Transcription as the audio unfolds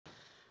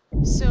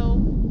So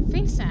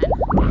FinCEN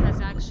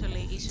has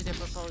actually issued a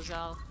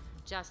proposal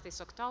just this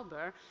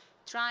October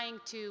trying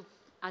to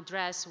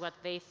address what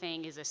they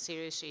think is a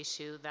serious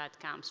issue that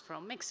comes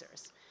from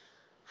mixers.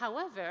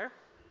 However,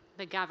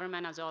 the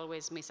government, as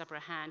always,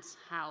 misapprehends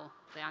how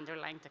the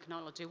underlying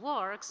technology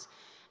works,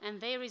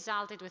 and they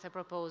resulted with a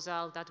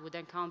proposal that would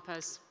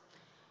encompass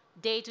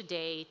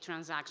day-to-day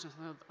transactions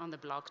on the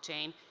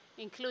blockchain,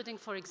 including,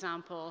 for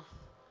example,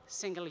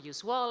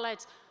 single-use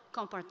wallets,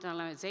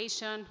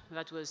 compartmentalization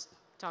that was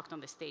talked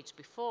on the stage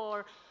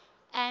before,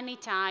 any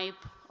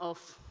type of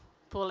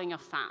pooling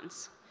of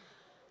funds.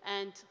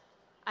 And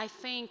I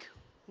think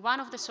one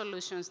of the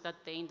solutions that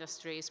the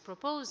industry is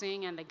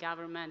proposing and the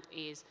government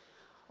is,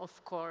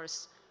 of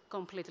course,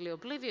 completely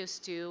oblivious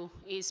to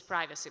is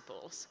privacy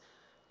pools.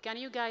 Can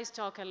you guys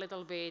talk a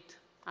little bit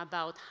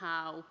about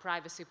how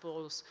privacy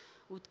pools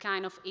would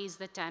kind of ease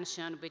the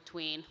tension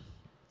between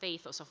the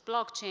ethos of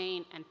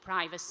blockchain and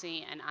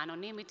privacy and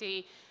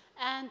anonymity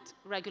and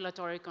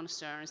regulatory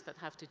concerns that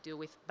have to do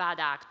with bad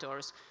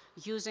actors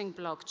using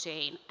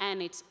blockchain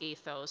and its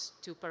ethos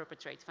to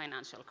perpetrate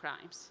financial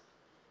crimes?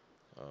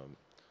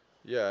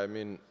 Yeah, I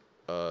mean,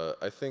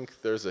 I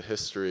think there's a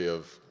history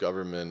of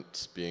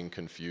governments being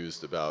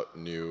confused about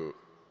new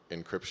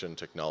encryption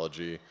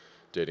technology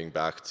dating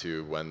back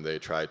to when they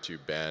tried to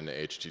ban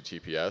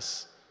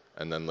HTTPS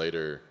and then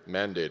later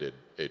mandated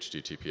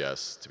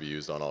HTTPS to be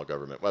used on all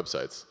government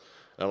websites.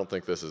 I don't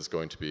think this is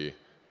going to be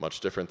much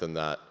different than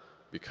that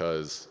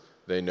because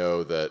they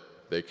know that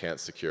they can't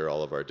secure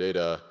all of our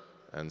data,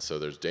 and so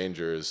there's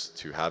dangers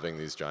to having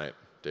these giant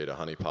data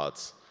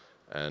honeypots.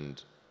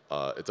 And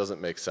it doesn't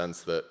make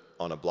sense that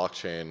on a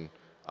blockchain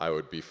I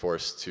would be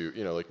forced to,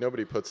 you know, like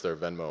nobody puts their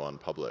Venmo on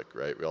public,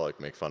 right? We all like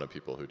make fun of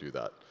people who do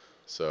that.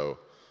 So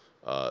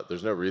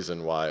there's no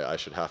reason why I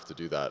should have to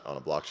do that on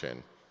a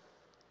blockchain.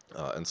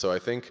 And so I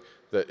think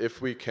that if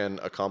we can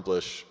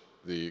accomplish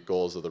the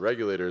goals of the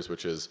regulators,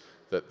 which is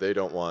that they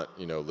don't want,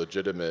 you know,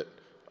 legitimate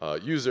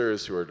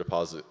users who are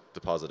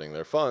depositing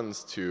their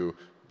funds to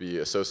be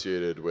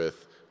associated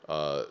with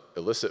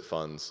illicit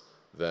funds,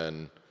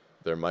 then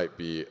there might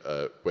be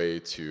a way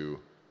to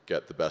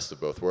get the best of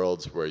both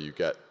worlds, where you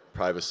get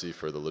privacy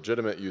for the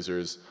legitimate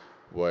users,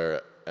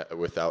 where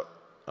without,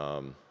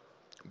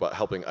 but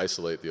helping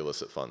isolate the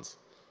illicit funds.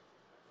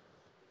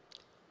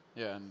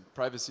 Yeah, and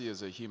privacy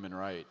is a human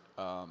right.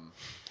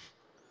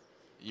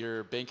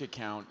 Your bank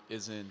account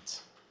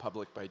isn't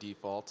public by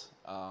default.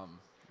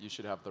 You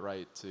should have the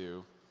right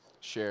to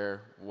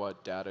share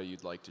what data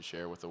you'd like to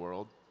share with the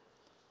world.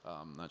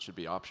 That should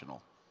be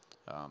optional.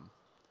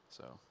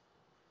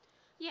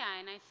 Yeah,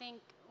 and I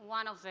think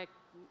one of the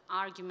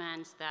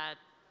arguments that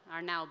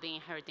are now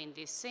being heard in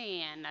DC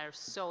and are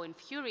so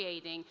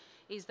infuriating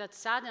is that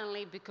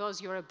suddenly,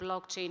 because you're a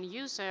blockchain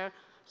user,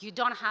 you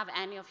don't have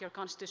any of your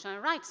constitutional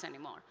rights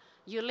anymore.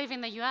 You live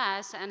in the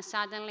US and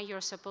suddenly you're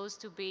supposed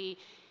to be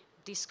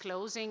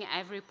disclosing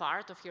every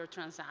part of your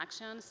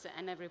transactions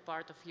and every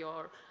part of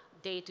your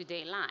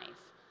day-to-day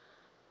life.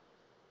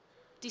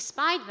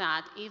 Despite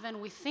that, even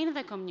within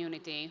the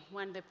community,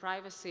 when the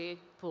privacy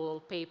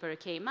pool paper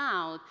came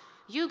out,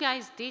 you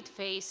guys did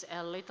face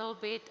a little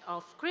bit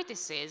of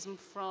criticism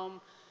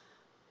from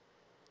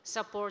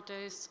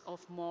supporters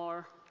of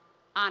more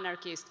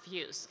anarchist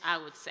views, I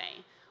would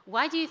say.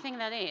 Why do you think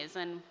that is,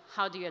 and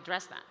how do you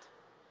address that?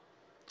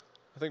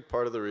 I think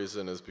part of the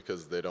reason is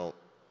because they don't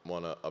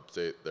want to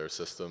update their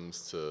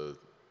systems to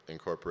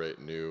incorporate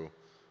new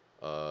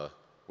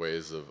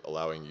ways of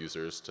allowing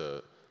users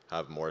to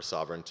have more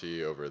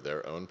sovereignty over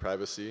their own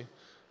privacy,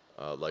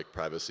 like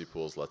privacy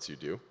pools lets you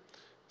do.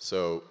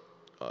 So,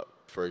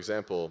 for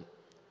example,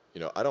 you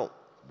know, I don't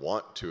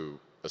want to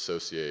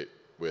associate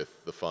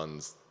with the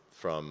funds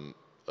from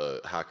a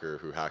hacker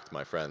who hacked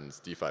my friend's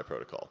DeFi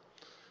protocol.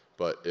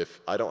 But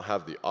if I don't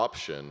have the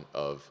option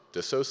of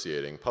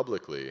dissociating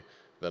publicly,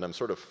 then I'm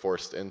sort of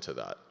forced into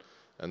that.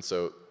 And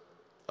so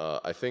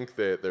I think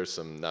that there's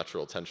some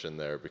natural tension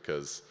there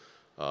because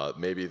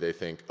maybe they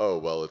think, oh,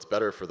 well, it's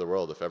better for the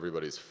world if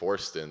everybody's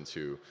forced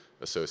into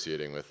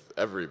associating with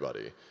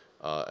everybody.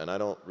 And I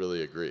don't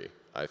really agree.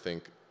 I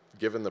think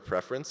given the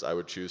preference, I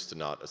would choose to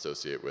not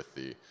associate with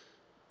the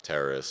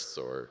terrorists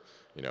or,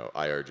 you know,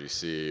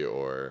 IRGC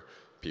or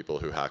people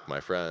who hack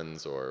my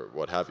friends or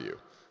what have you.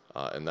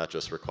 And that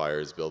just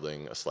requires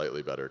building a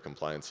slightly better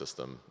compliance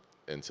system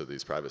into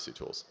these privacy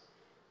tools.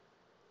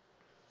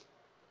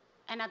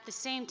 And at the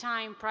same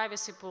time,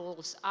 privacy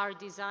pools are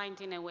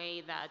designed in a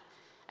way that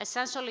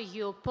essentially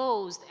you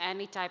opposed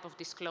any type of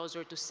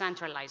disclosure to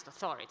centralized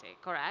authority,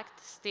 correct?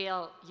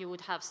 Still, you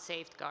would have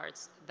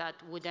safeguards that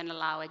wouldn't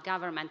allow a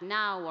government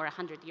now or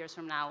 100 years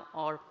from now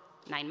or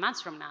 9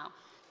 months from now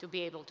to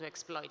be able to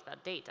exploit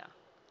that data.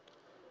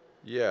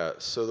 Yeah,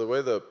 so the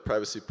way the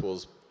privacy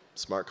pool's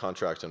smart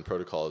contract and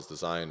protocol is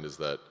designed is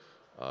that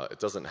it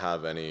doesn't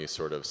have any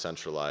sort of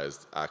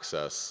centralized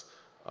access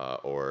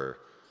or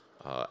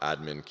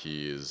admin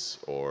keys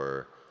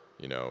or,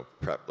 you know,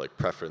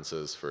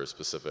 preferences for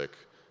specific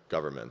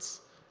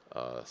governments.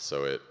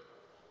 So it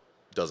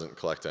doesn't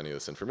collect any of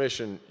this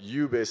information.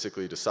 You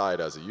basically decide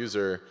as a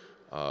user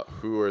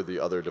who are the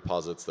other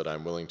deposits that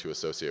I'm willing to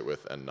associate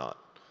with and not.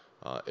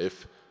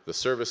 If the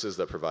services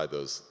that provide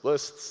those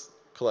lists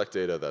collect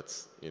data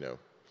that's,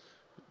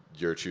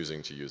 you're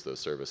choosing to use those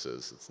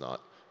services. It's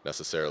not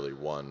necessarily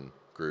one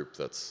group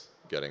that's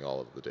getting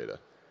all of the data.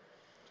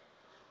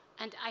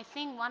 And I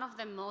think one of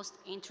the most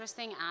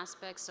interesting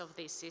aspects of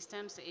these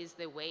systems is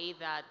the way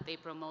that they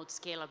promote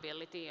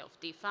scalability of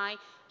DeFi,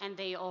 and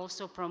they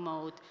also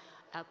promote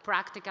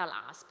practical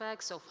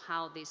aspects of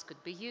how this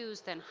could be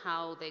used and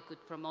how they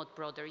could promote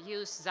broader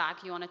use.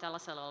 Zach, you want to tell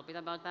us a little bit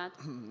about that?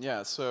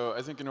 Yeah, so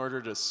I think in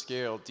order to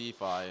scale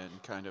DeFi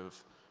and kind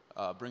of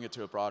bring it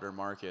to a broader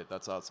market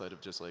that's outside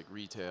of just like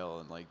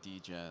retail and like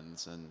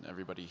degens and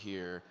everybody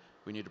here,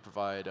 we need to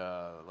provide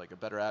like a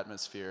better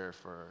atmosphere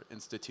for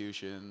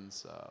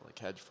institutions, like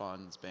hedge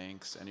funds,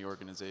 banks, any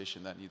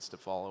organization that needs to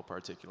follow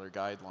particular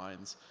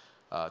guidelines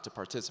to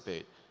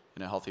participate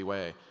in a healthy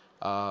way.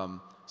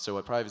 So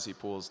what Privacy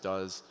Pools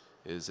does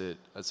is it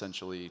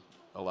essentially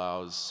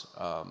allows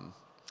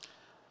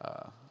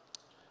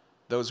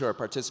those who are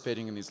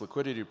participating in these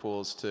liquidity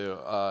pools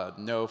to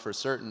know for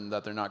certain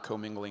that they're not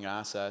commingling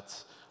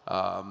assets,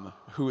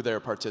 who they're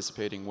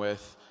participating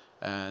with,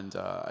 and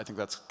I think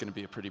that's going to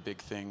be a pretty big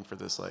thing for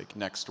this like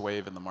next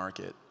wave in the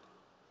market.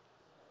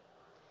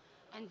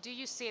 And do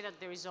you see that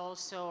there is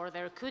also, or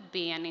there could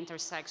be an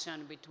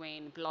intersection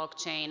between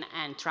blockchain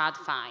and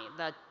TradFi,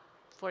 that,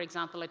 for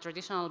example, a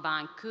traditional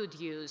bank could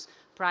use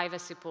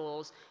privacy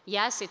pools?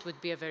 Yes, it would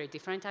be a very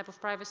different type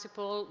of privacy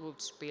pool, would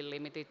be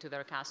limited to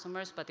their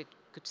customers, but it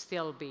could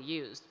still be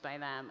used by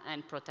them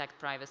and protect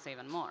privacy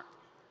even more.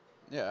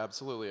 Yeah,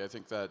 absolutely. I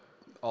think that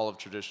all of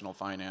traditional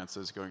finance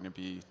is going to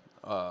be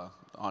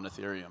on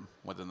Ethereum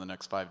within the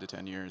next 5 to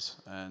 10 years.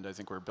 And I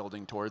think we're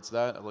building towards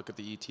that. I look at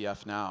the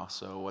ETF now,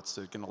 so what's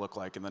it going to look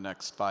like in the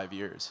next 5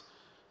 years?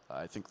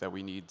 I think that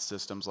we need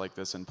systems like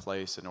this in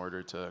place in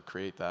order to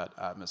create that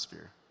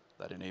atmosphere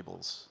that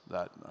enables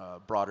that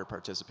broader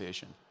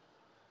participation.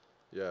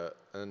 Yeah,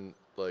 and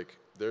like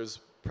there's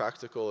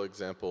practical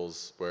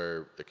examples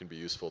where it can be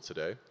useful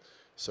today.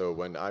 So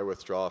when I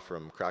withdraw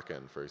from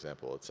Kraken, for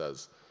example, it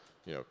says,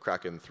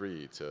 Kraken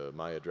 3 to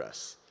my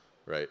address,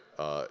 right?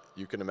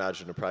 You can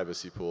imagine a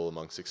privacy pool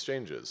amongst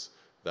exchanges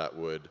that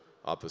would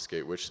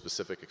obfuscate which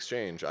specific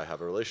exchange I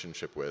have a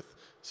relationship with,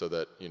 so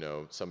that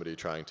somebody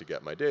trying to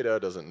get my data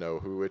doesn't know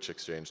which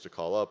exchange to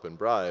call up and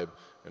bribe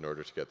in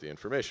order to get the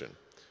information.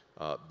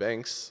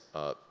 Banks,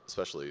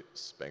 especially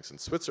banks in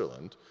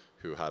Switzerland,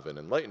 who have an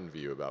enlightened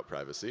view about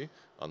privacy,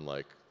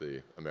 unlike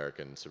the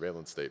American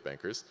surveillance state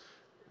bankers,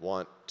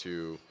 want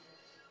to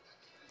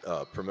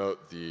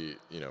promote the,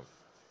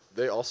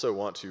 they also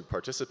want to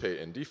participate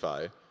in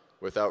DeFi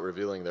without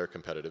revealing their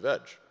competitive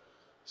edge.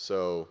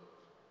 So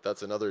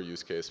that's another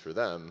use case for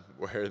them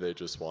where they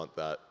just want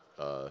that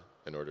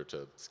in order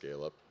to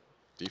scale up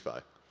DeFi.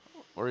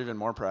 Or even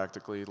more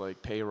practically,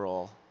 like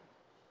payroll.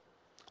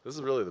 This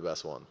is really the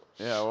best one.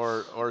 Yeah,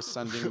 or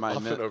sending my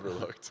often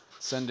overlooked.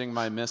 Sending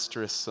my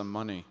mistress some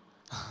money.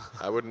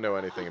 I wouldn't know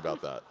anything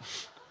about that.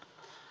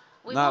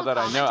 Not that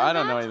I know. I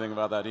don't know anything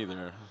about that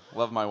either.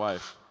 Love my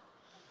wife.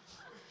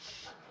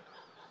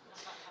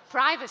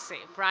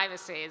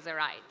 Privacy is a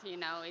right.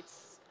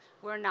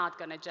 We're not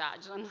going to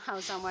judge on how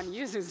someone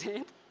uses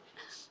it.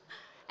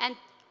 And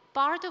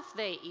part of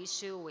the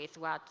issue with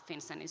what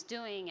FinCEN is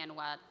doing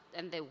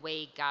and the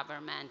way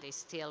government is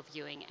still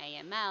viewing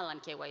AML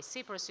and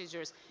KYC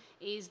procedures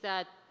is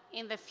that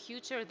in the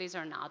future, these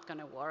are not going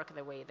to work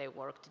the way they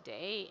work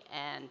today.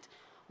 And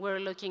we're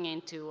looking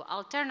into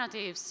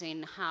alternatives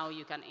in how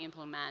you can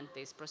implement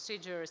these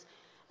procedures.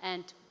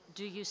 And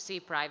do you see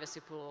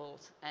privacy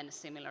pools and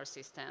similar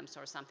systems,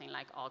 or something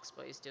like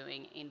Oxbow is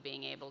doing, in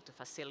being able to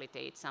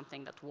facilitate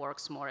something that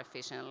works more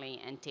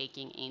efficiently and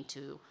taking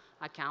into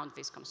account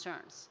these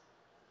concerns?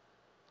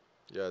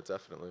 Yeah,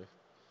 definitely.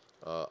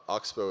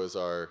 Oxbow is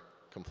our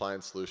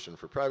compliance solution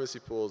for privacy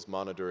pools,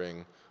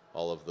 monitoring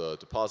all of the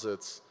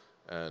deposits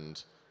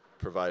and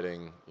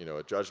providing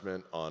a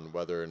judgment on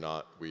whether or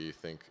not we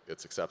think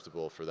it's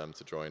acceptable for them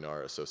to join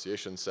our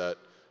association set,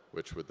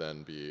 which would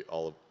then be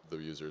all of the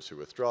users who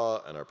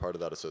withdraw and are part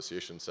of that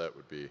association set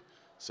would be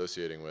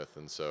associating with.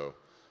 And so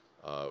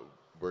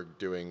we're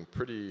doing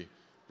pretty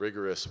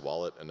rigorous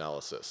wallet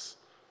analysis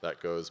that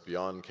goes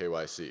beyond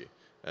KYC.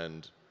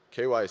 And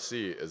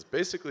KYC is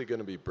basically going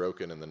to be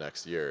broken in the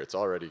next year. It's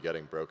already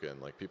getting broken.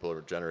 Like, people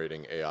are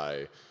generating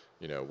AI,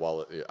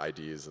 wallet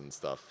IDs and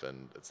stuff,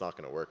 and it's not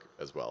going to work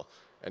as well.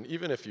 And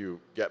even if you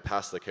get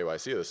past the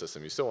KYC of the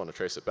system, you still want to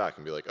trace it back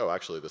and be like, oh,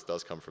 actually, this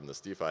does come from this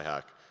DeFi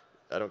hack.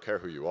 I don't care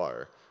who you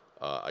are.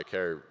 I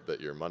care that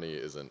your money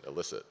isn't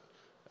illicit.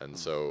 And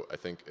so I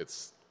think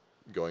it's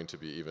going to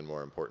be even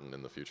more important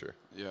in the future.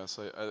 Yes,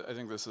 I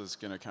think this is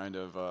going to kind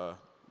of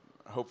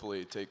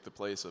hopefully take the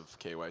place of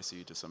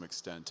KYC to some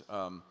extent.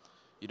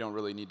 You don't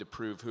really need to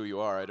prove who you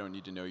are. I don't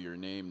need to know your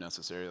name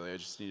necessarily. I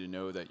just need to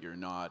know that you're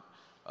not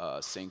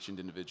a sanctioned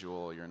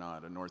individual, you're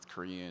not a North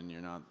Korean,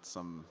 you're not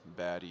some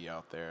baddie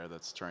out there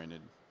that's trying to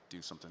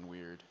do something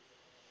weird.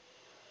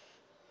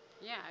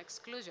 Yeah,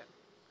 exclusion.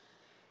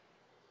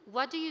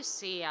 What do you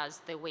see as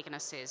the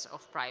weaknesses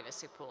of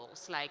privacy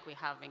pools? Like we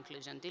have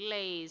inclusion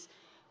delays,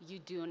 you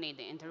do need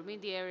the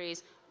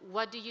intermediaries.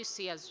 What do you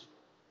see as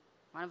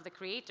one of the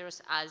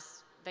creators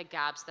as the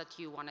gaps that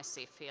you want to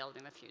see filled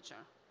in the future?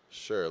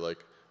 Sure,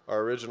 like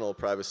our original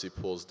privacy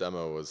pools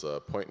demo was a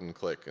point and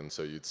click, and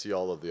so you'd see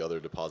all of the other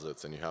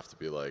deposits and you have to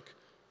be like,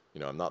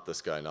 I'm not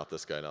this guy, not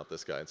this guy, not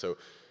this guy. And so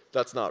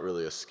that's not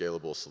really a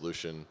scalable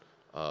solution.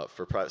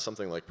 For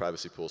something like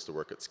privacy pools to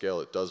work at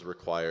scale, it does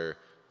require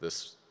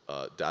this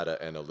data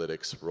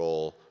analytics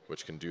role,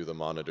 which can do the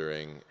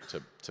monitoring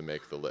to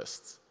make the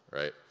lists,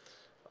 right?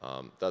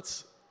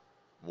 That's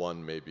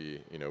one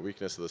maybe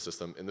weakness of the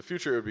system. In the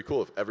future, it would be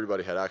cool if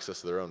everybody had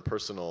access to their own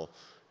personal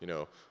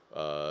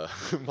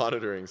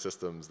monitoring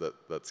systems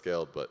that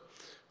scaled, but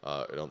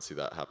I don't see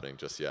that happening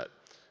just yet.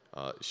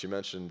 She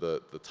mentioned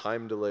the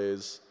time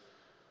delays.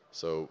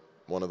 So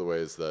one of the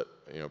ways that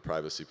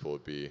privacy pool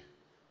would be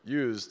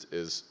used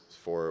is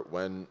for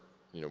when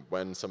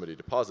somebody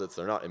deposits,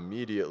 they're not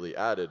immediately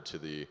added to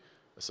the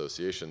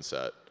association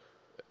set.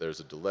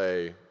 There's a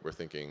delay. We're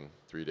thinking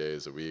 3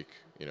 days, a week,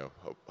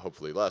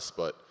 hopefully less,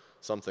 but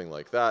something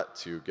like that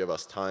to give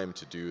us time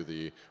to do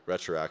the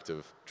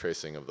retroactive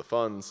tracing of the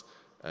funds,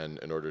 and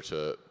in order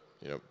to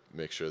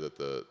make sure that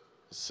the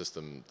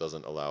system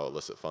doesn't allow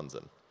illicit funds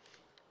in.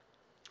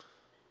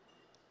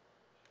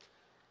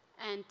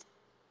 And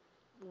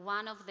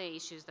one of the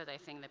issues that I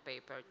think the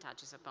paper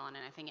touches upon,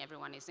 and I think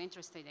everyone is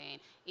interested in,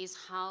 is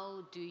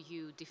how do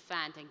you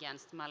defend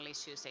against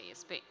malicious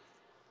ASP?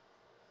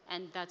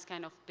 And that's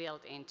kind of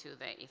built into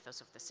the ethos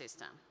of the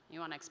system.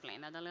 You want to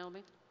explain that a little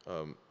bit?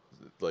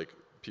 Like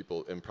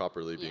people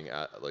improperly being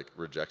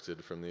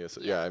rejected from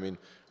the I mean,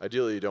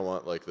 ideally you don't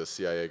want like the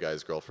CIA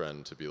guy's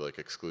girlfriend to be like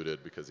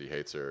excluded because he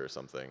hates her or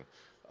something.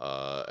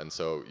 And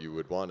so you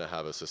would want to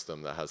have a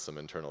system that has some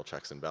internal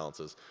checks and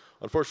balances.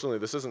 Unfortunately,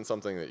 this isn't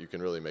something that you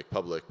can really make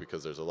public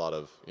because there's a lot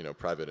of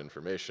private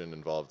information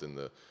involved in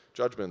the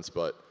judgments,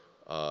 but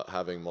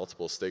having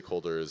multiple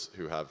stakeholders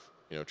who have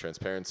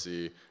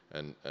transparency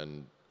and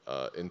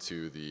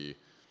into the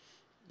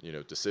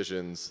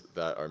decisions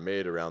that are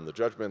made around the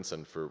judgments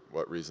and for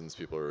what reasons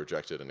people are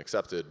rejected and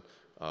accepted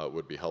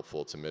would be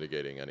helpful to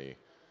mitigating any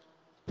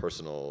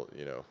personal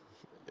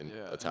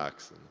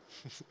attacks.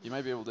 You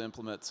might be able to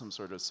implement some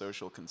sort of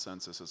social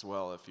consensus as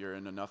well. If you're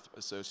in enough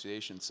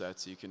association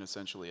sets, you can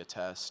essentially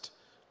attest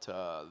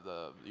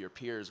to your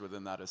peers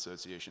within that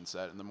association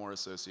set. And the more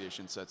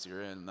association sets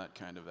you're in, that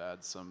kind of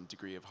adds some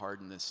degree of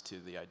hardness to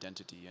the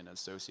identity and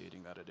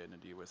associating that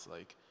identity with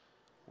like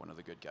one of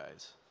the good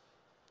guys.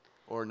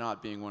 Or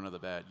not being one of the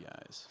bad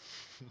guys.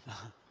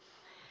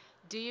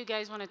 Do you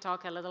guys want to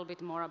talk a little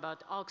bit more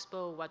about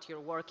Oxbow, what you're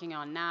working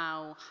on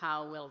now,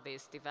 how will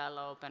this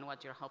develop, and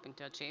what you're hoping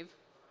to achieve?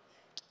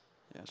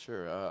 Yeah,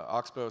 sure.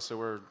 Oxbow.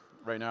 So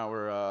right now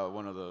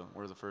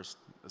we're the first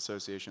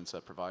association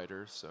set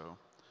provider. So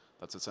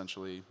that's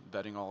essentially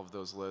vetting all of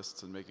those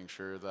lists and making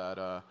sure that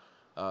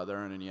there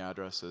aren't any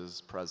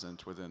addresses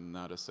present within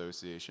that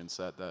association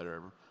set that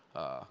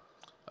are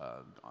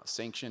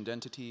sanctioned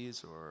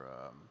entities or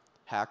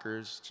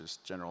hackers,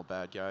 just general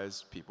bad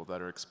guys, people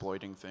that are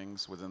exploiting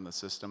things within the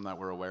system that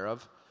we're aware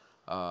of.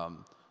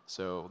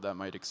 So that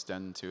might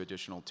extend to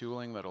additional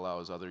tooling that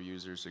allows other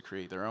users to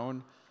create their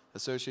own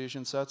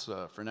association sets.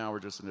 For now, we're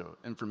just an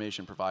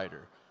information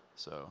provider.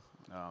 So,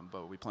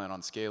 but we plan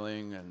on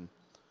scaling and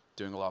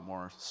doing a lot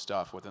more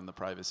stuff within the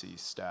privacy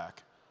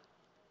stack.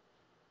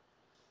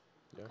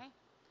 Yeah. Okay.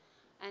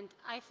 And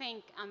I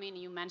think,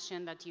 you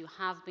mentioned that you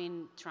have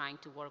been trying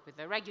to work with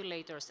the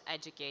regulators,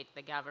 educate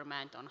the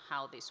government on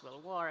how this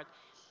will work.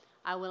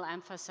 I will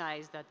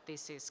emphasize that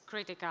this is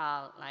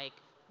critical. Like,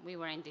 we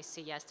were in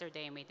DC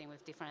yesterday meeting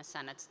with different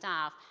Senate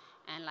staff,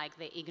 and like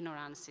the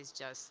ignorance is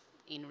just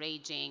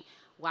enraging.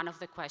 One of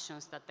the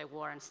questions that the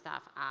Warren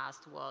staff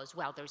asked was,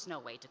 well, there's no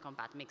way to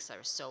combat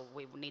mixers, so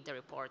we need a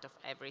report of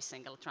every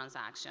single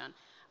transaction,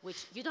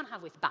 which you don't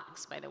have with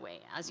banks, by the way,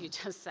 as you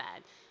just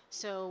said.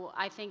 So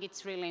I think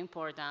it's really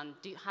important.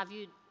 Have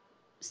you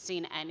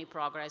seen any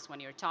progress when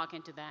you're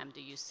talking to them?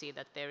 Do you see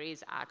that there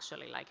is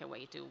actually like a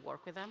way to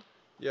work with them?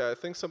 Yeah, I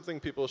think something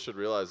people should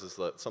realize is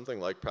that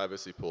something like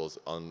privacy pools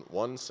on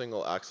one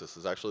single axis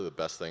is actually the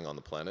best thing on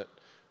the planet.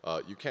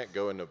 You can't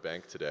go into a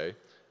bank today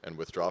and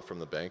withdraw from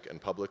the bank and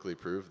publicly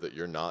prove that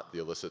you're not the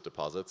illicit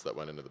deposits that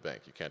went into the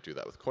bank. You can't do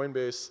that with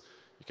Coinbase.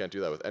 You can't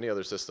do that with any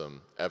other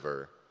system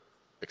ever,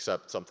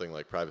 except something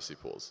like privacy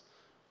pools.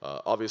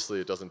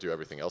 Obviously, it doesn't do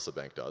everything else a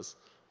bank does,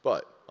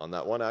 but on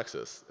that one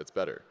axis, it's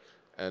better.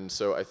 And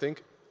so I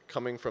think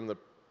coming from the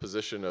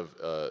position of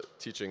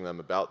teaching them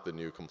about the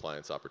new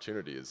compliance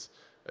opportunities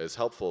is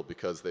helpful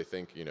because they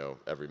think,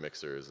 every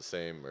mixer is the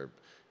same, or,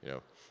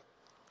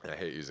 and I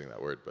hate using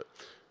that word, but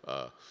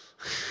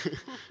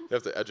you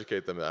have to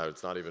educate them that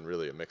it's not even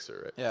really a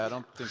mixer, right? Yeah, I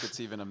don't think it's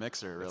even a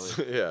mixer,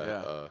 really.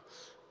 Yeah.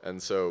 And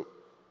so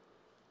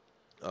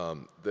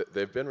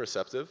they've been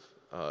receptive.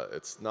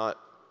 It's not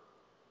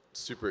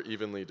super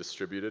evenly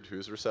distributed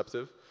who's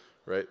receptive,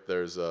 right?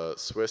 There's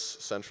Swiss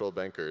central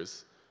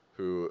bankers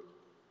who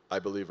I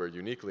believe are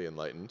uniquely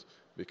enlightened,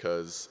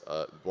 because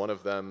one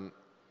of them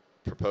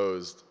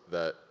proposed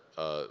that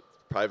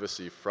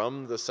privacy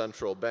from the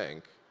central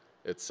bank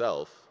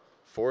itself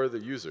for the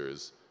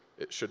users,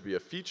 it should be a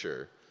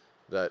feature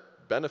that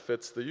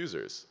benefits the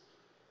users.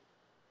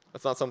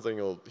 That's not something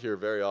you'll hear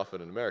very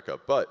often in America,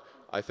 but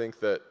I think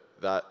that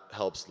that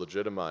helps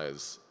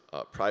legitimize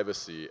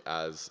privacy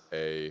as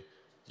a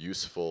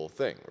useful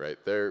thing, right?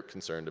 They're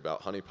concerned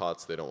about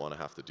honeypots. They don't want to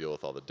have to deal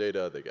with all the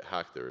data. They get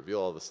hacked. They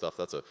reveal all this stuff.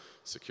 That's a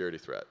security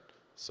threat.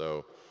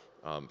 So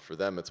for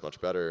them, it's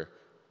much better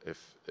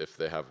if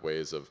they have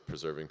ways of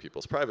preserving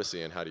people's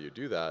privacy. And how do you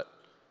do that?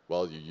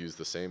 Well, you use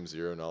the same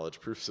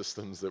zero-knowledge proof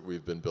systems that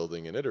we've been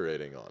building and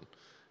iterating on.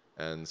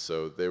 And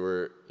so they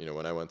were,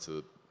 when I went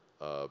to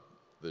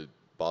the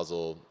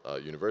Basel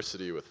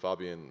University with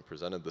Fabian and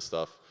presented the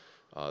stuff,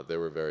 they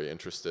were very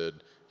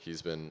interested.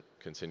 He's been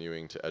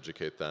continuing to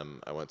educate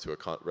them. I went to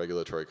a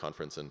regulatory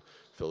conference in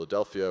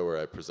Philadelphia where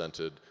I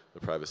presented the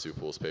privacy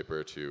pools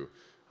paper to,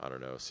 I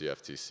don't know,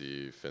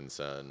 CFTC,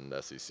 FinCEN,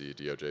 SEC,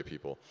 DOJ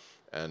people.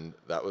 And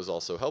that was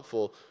also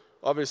helpful.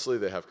 Obviously,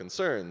 they have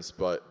concerns,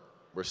 but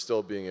we're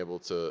still being able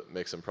to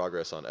make some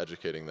progress on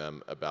educating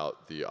them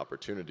about the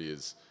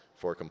opportunities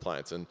for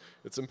compliance. And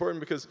it's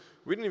important because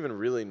we didn't even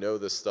really know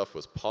this stuff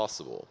was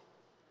possible,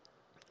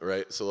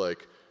 right? So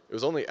like, it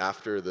was only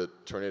after the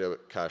Tornado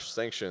Cash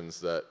sanctions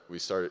that we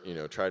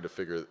started, tried to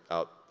figure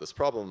out this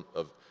problem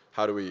of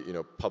how do we,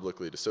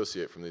 publicly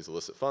dissociate from these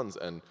illicit funds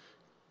and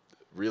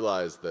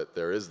realize that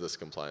there is this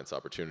compliance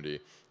opportunity.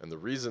 And the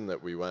reason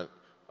that we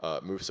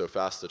moved so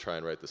fast to try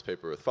and write this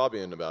paper with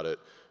Fabian about it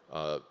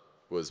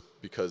was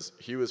because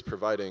he was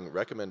providing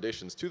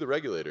recommendations to the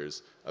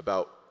regulators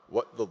about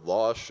what the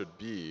law should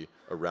be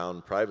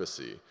around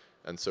privacy.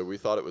 And so we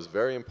thought it was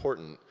very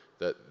important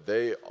that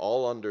they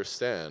all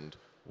understand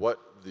what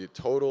the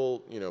total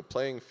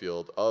playing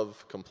field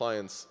of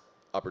compliance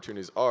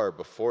opportunities are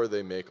before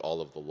they make all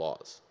of the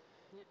laws.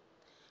 Yeah.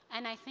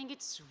 And I think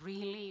it's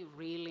really,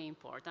 really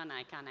important,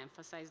 I can't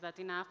emphasize that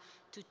enough,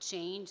 to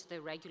change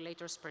the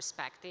regulator's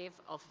perspective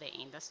of the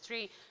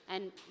industry.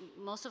 And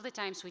most of the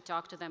times we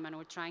talk to them and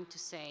we're trying to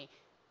say,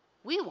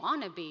 we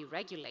want to be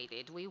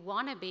regulated, we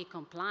want to be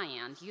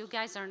compliant, you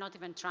guys are not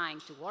even trying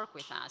to work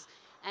with us.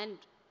 And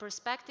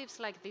perspectives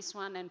like this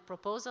one and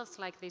proposals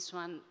like this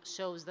one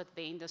shows that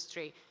the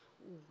industry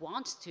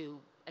wants to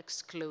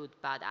exclude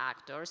bad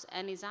actors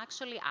and is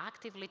actually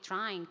actively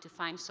trying to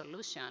find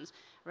solutions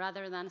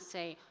rather than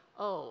say,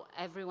 oh,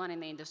 everyone in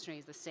the industry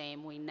is the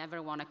same, we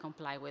never want to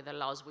comply with the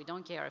laws, we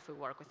don't care if we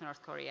work with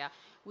North Korea,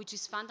 which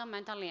is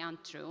fundamentally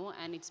untrue,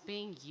 and it's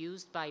being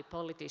used by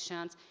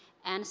politicians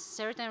and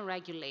certain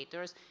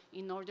regulators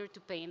in order to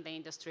paint the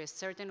industry a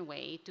certain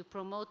way to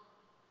promote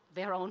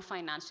their own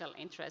financial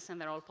interests and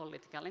their own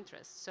political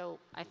interests. So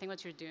I think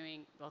what you're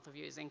doing, both of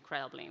you, is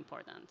incredibly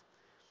important.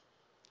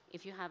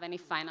 If you have any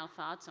final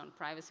thoughts on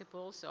privacy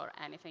pools or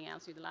anything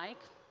else you'd like?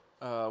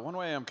 One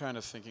way I'm kind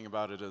of thinking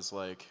about it is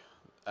like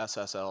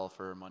SSL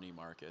for money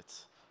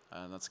markets.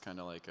 And that's kind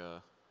of like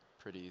a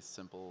pretty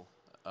simple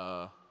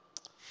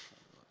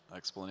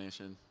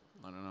explanation.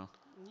 I don't know.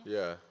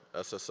 Yeah,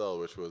 SSL,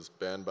 which was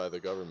banned by the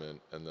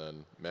government and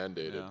then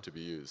mandated to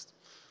be used.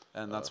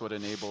 And that's what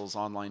enables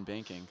online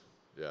banking.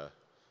 Yeah.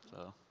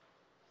 So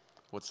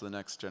what's the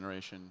next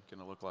generation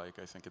going to look like?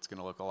 I think it's going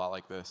to look a lot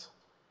like this.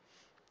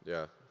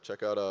 Yeah,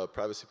 check out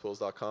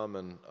privacypools.com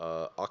and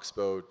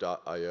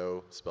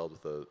oxbow.io, spelled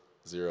with a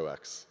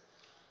 0x.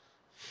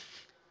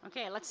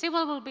 Okay, let's see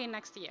what will be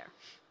next year,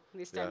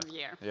 this time of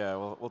year. Yeah,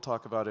 we'll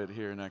talk about it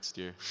here next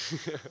year.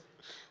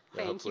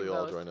 Hopefully you'll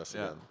all join us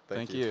again.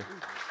 Thank you.